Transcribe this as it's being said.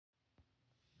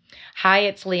Hi,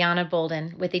 it's Liana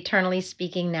Bolden with Eternally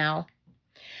Speaking Now.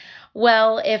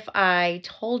 Well, if I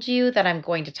told you that I'm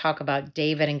going to talk about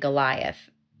David and Goliath,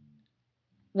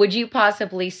 would you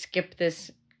possibly skip this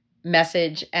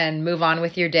message and move on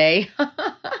with your day?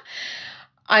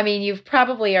 I mean, you've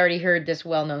probably already heard this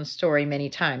well known story many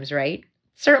times, right?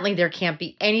 Certainly, there can't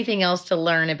be anything else to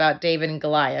learn about David and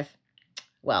Goliath.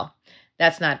 Well,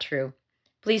 that's not true.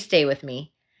 Please stay with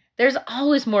me. There's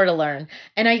always more to learn,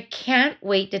 and I can't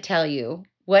wait to tell you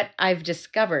what I've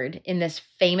discovered in this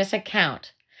famous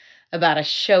account about a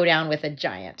showdown with a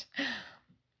giant.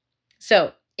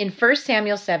 So, in 1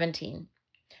 Samuel 17,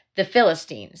 the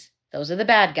Philistines, those are the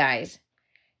bad guys,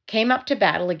 came up to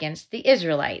battle against the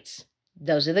Israelites.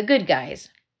 Those are the good guys.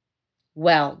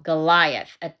 Well,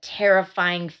 Goliath, a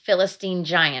terrifying Philistine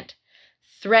giant,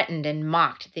 threatened and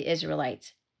mocked the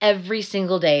Israelites every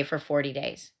single day for 40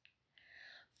 days.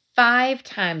 5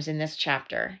 times in this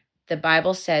chapter, the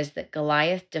Bible says that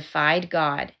Goliath defied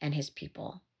God and his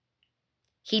people.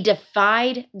 He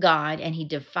defied God and he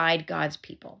defied God's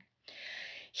people.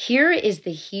 Here is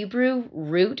the Hebrew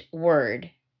root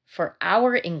word for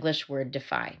our English word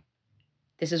defy.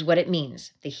 This is what it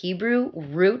means. The Hebrew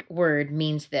root word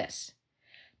means this: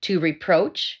 to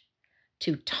reproach,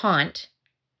 to taunt,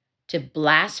 to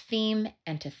blaspheme,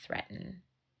 and to threaten.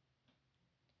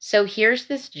 So here's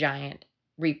this giant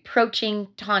reproaching,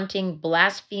 taunting,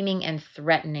 blaspheming, and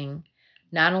threatening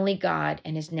not only God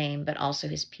and his name, but also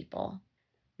his people.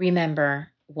 Remember,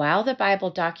 while the Bible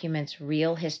documents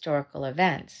real historical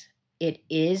events, it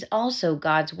is also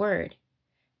God's word.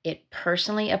 It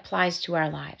personally applies to our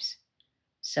lives.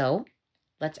 So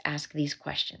let's ask these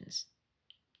questions.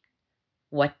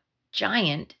 What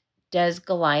giant does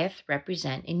Goliath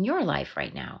represent in your life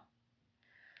right now?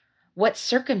 What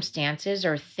circumstances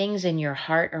or things in your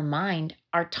heart or mind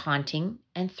are taunting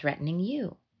and threatening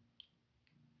you?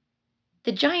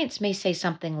 The giants may say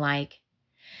something like,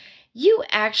 "You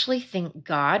actually think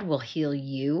God will heal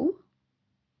you?"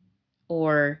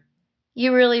 Or,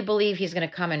 "You really believe he's going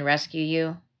to come and rescue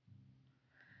you?"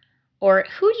 Or,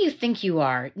 "Who do you think you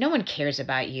are? No one cares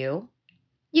about you.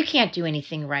 You can't do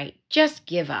anything right. Just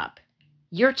give up.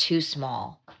 You're too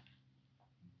small."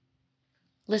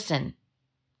 Listen,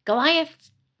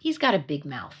 Goliath, he's got a big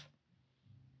mouth.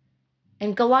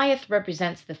 And Goliath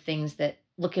represents the things that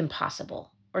look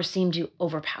impossible or seem to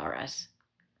overpower us.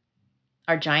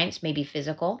 Our giants may be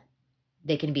physical,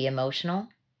 they can be emotional,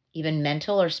 even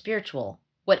mental or spiritual,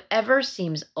 whatever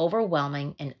seems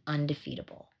overwhelming and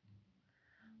undefeatable.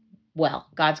 Well,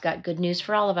 God's got good news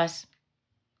for all of us.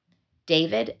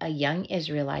 David, a young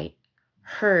Israelite,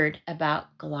 heard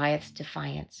about Goliath's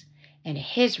defiance, and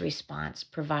his response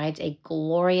provides a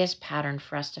glorious pattern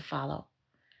for us to follow.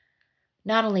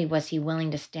 Not only was he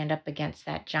willing to stand up against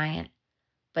that giant,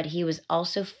 but he was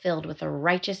also filled with a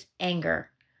righteous anger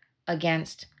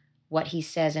against what he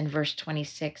says in verse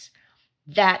 26,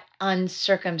 that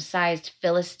uncircumcised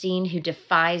Philistine who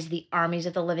defies the armies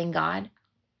of the living God.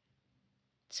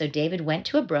 So David went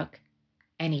to a brook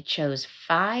and he chose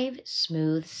 5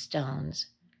 smooth stones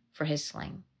for his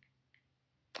sling.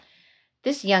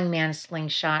 This young man's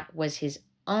slingshot was his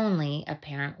only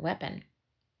apparent weapon.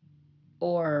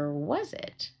 Or was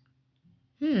it?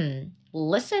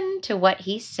 Listen to what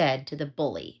he said to the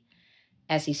bully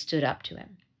as he stood up to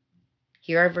him.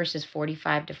 Here are verses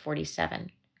 45 to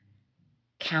 47.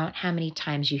 Count how many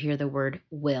times you hear the word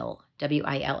will,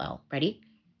 W-I-L-L. Ready?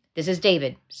 This is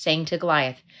David saying to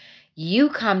Goliath, "You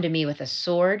come to me with a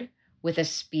sword, with a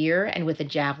spear, and with a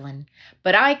javelin,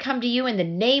 but I come to you in the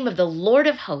name of the Lord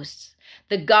of hosts,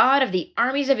 the God of the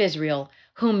armies of Israel,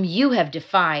 whom you have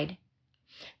defied.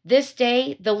 This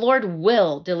day the Lord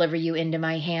will deliver you into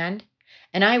my hand,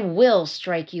 and I will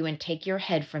strike you and take your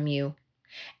head from you.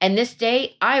 And this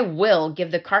day I will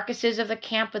give the carcasses of the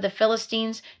camp of the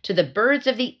Philistines to the birds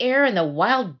of the air and the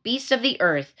wild beasts of the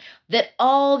earth, that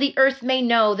all the earth may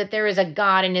know that there is a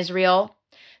God in Israel.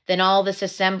 Then all this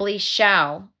assembly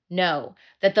shall know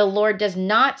that the Lord does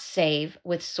not save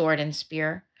with sword and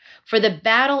spear, for the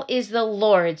battle is the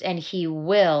Lord's, and he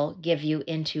will give you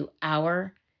into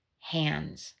our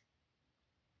hands."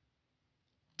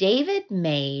 David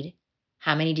made,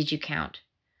 how many did you count?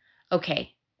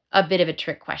 Okay, a bit of a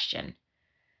trick question.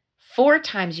 4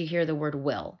 times you hear the word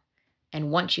will,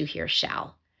 and once you hear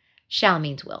shall. Shall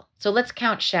means will. So let's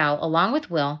count shall along with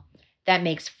will. That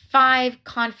makes 5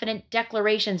 confident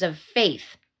declarations of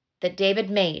faith that David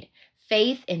made.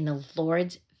 Faith in the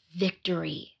Lord's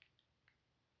victory.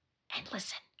 And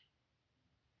listen,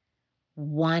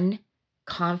 1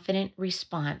 confident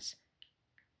response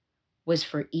was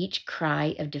for each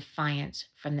cry of defiance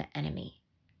from the enemy.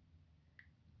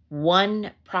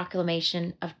 one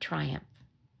proclamation of triumph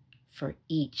for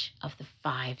each of the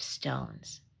 5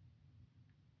 stones.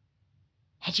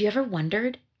 Had you ever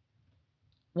wondered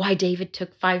why David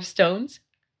took 5 stones?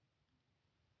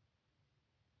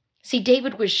 See,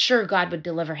 David was sure God would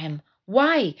deliver him.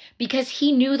 Why? Because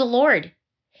he knew the Lord.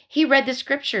 He read the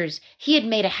scriptures. He had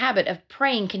made a habit of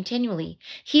praying continually.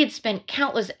 He had spent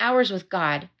countless hours with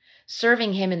God,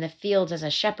 serving him in the fields as a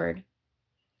shepherd.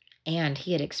 And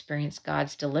he had experienced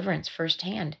God's deliverance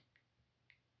firsthand.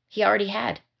 He already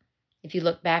had. If you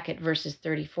look back at verses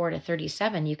 34 to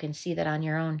 37, you can see that on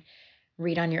your own.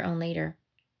 Read on your own later.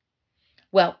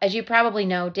 Well, as you probably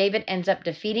know, David ends up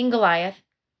defeating Goliath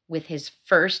with his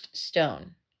first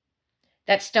stone.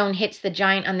 That stone hits the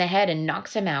giant on the head and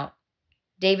knocks him out.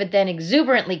 David then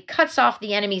exuberantly cuts off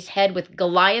the enemy's head with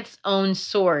Goliath's own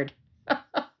sword.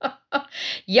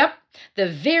 Yep, the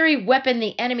very weapon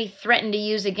the enemy threatened to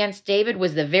use against David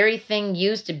was the very thing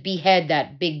used to behead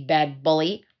that big bad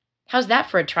bully. How's that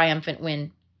for a triumphant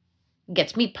win?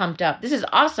 Gets me pumped up. This is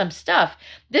awesome stuff.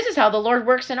 This is how the Lord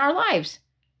works in our lives.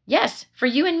 Yes, for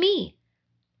you and me.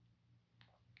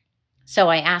 So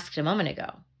I asked a moment ago,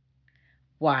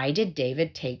 why did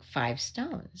David take 5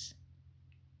 stones?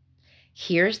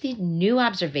 Here's the new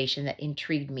observation that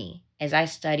intrigued me as I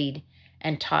studied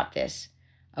and taught this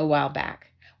a while back.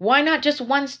 Why not just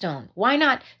 1 stone? Why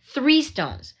not 3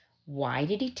 stones? Why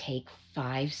did he take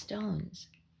 5 stones?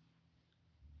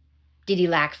 Did he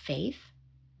lack faith?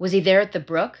 Was he there at the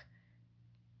brook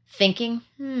thinking,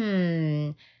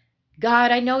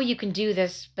 God, I know you can do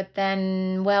this, but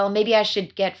then, well, maybe I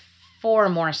should get 4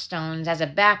 more stones as a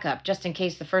backup just in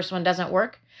case the first one doesn't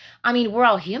work? I mean, we're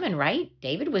all human, right?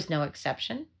 David was no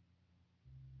exception.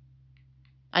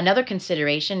 Another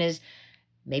consideration is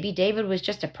maybe David was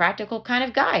just a practical kind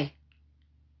of guy.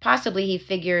 Possibly he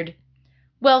figured,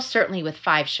 well, certainly with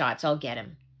 5 shots, I'll get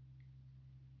him.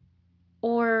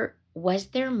 Or was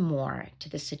there more to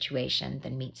the situation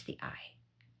than meets the eye?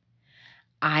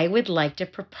 I would like to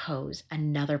propose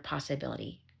another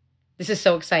possibility. This is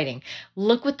so exciting.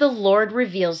 Look what the Lord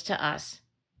reveals to us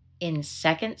in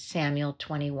 2 Samuel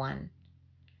 21.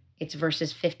 It's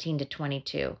verses 15 to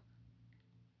 22.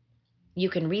 You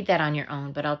can read that on your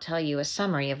own, but I'll tell you a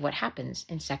summary of what happens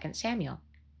in 2 Samuel.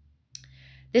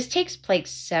 This takes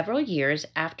place several years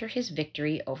after his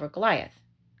victory over Goliath.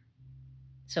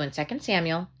 So in 2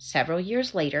 Samuel, several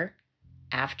years later,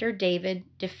 after David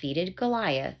defeated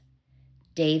Goliath,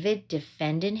 David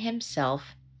defended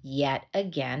himself yet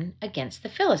again against the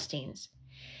Philistines.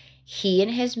 He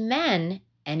and his men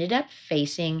ended up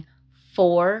facing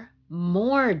 4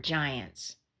 more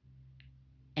giants,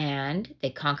 and they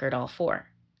conquered all 4.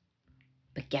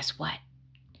 But guess what?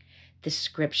 The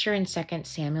scripture in 2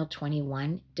 Samuel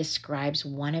 21 describes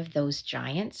one of those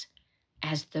giants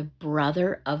as the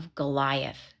brother of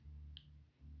Goliath,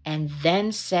 and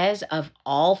then says of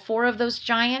all 4 of those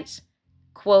giants,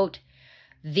 quote,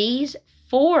 these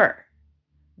 4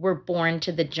 were born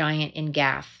to the giant in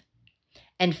Gath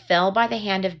and fell by the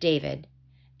hand of David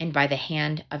and by the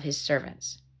hand of his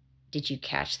servants. Did you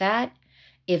catch that?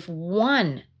 If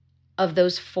one of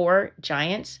those 4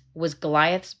 giants was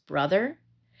Goliath's brother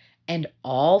and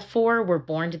all 4 were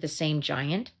born to the same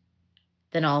giant,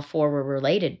 then all 4 were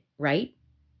related, right?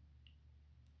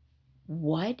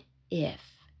 What if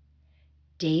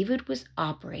David was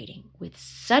operating with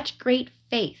such great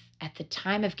faith at the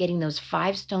time of getting those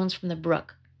 5 stones from the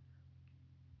brook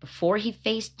before he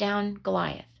faced down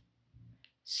Goliath?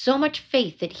 So much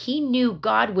faith that he knew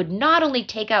God would not only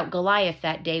take out Goliath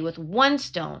that day with 1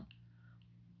 stone,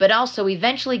 but also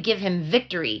eventually give him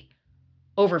victory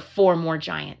over 4 more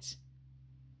giants.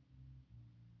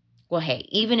 Well, hey,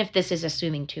 even if this is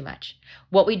assuming too much,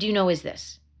 what we do know is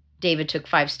this. David took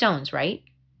 5 stones, right?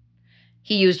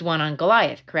 He used 1 on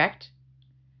Goliath, correct?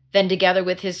 Then together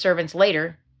with his servants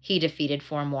later, he defeated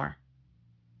 4 more.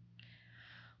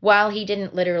 While he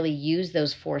didn't literally use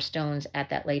those 4 stones at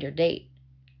that later date,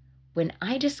 when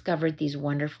I discovered these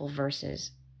wonderful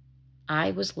verses,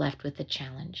 I was left with a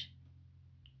challenge.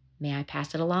 May I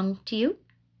pass it along to you?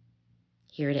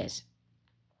 Here it is.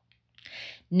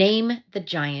 Name the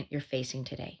giant you're facing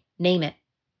today. Name it.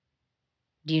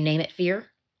 Do you name it fear?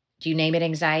 Do you name it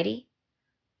anxiety?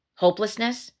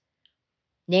 Hopelessness?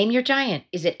 Name your giant.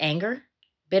 Is it anger,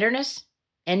 bitterness,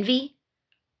 envy,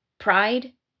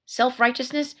 pride,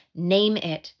 self-righteousness? Name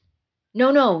it.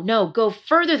 No. Go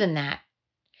further than that.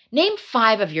 Name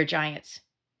 5 of your giants.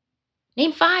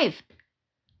 Name 5.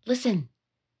 Listen,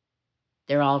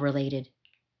 they're all related.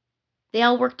 They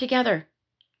all work together.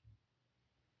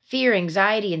 Fear,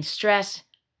 anxiety, and stress,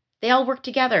 they all work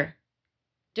together.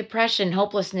 Depression,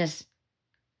 hopelessness,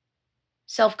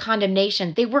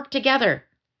 self-condemnation. They work together.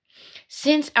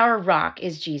 Since our rock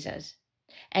is Jesus,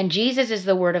 and Jesus is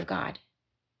the Word of God,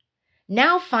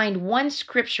 now find one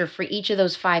scripture for each of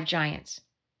those 5 giants,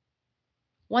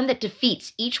 one that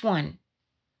defeats each one.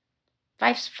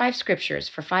 Five scriptures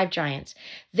for 5 giants.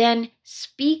 Then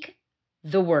speak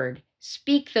the word.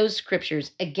 Speak those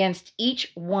scriptures against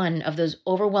each one of those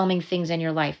overwhelming things in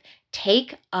your life.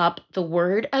 Take up the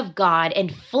word of God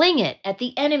and fling it at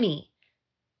the enemy.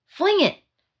 Fling it.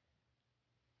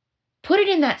 Put it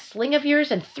in that sling of yours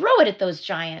and throw it at those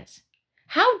giants.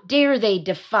 How dare they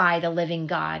defy the living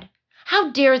God?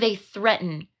 How dare they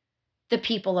threaten the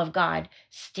people of God?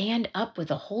 Stand up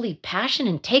with a holy passion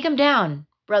and take them down,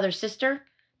 brother, sister.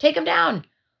 Take them down.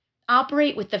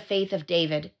 Operate with the faith of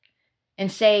David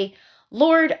and say,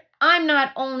 Lord, I'm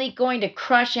not only going to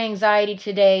crush anxiety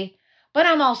today, but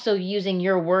I'm also using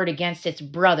your word against its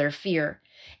brother, fear.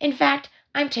 In fact,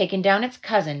 I'm taking down its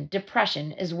cousin,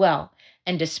 depression, as well.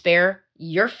 And despair,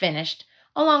 you're finished,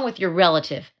 along with your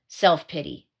relative,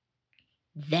 self-pity.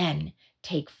 Then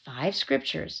take 5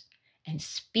 scriptures and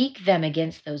speak them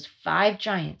against those 5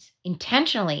 giants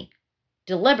intentionally,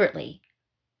 deliberately,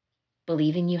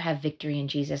 believing you have victory in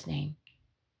Jesus' name.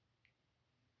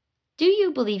 Do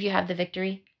you believe you have the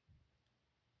victory?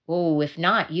 Oh, if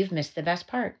not, you've missed the best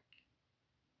part.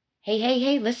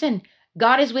 Hey, listen.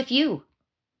 God is with you,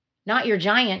 not your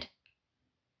giant.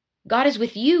 God is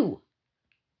with you,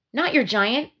 not your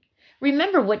giant.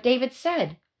 Remember what David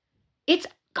said. It's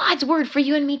God's word for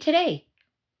you and me today.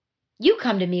 You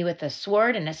come to me with a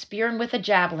sword and a spear and with a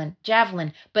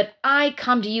javelin, but I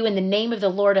come to you in the name of the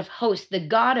Lord of hosts, the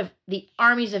God of the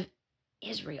armies of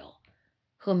Israel,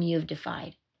 whom you have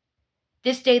defied.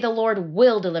 This day the Lord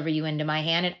will deliver you into my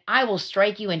hand, and I will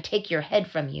strike you and take your head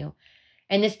from you.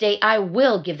 And this day I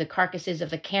will give the carcasses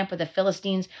of the camp of the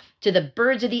Philistines to the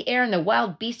birds of the air and the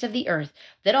wild beasts of the earth,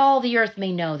 that all the earth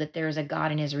may know that there is a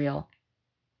God in Israel.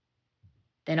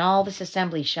 Then all this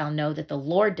assembly shall know that the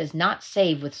Lord does not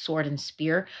save with sword and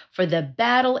spear, for the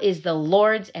battle is the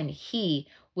Lord's, and he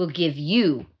will give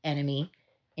you, enemy,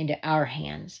 into our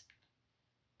hands.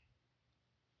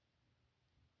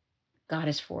 God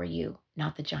is for you,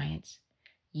 not the giants.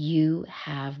 You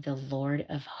have the Lord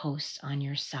of hosts on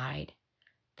your side.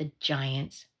 The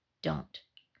giants don't.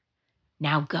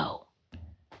 Now go,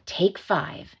 take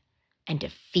 5, and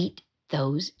defeat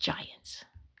those giants.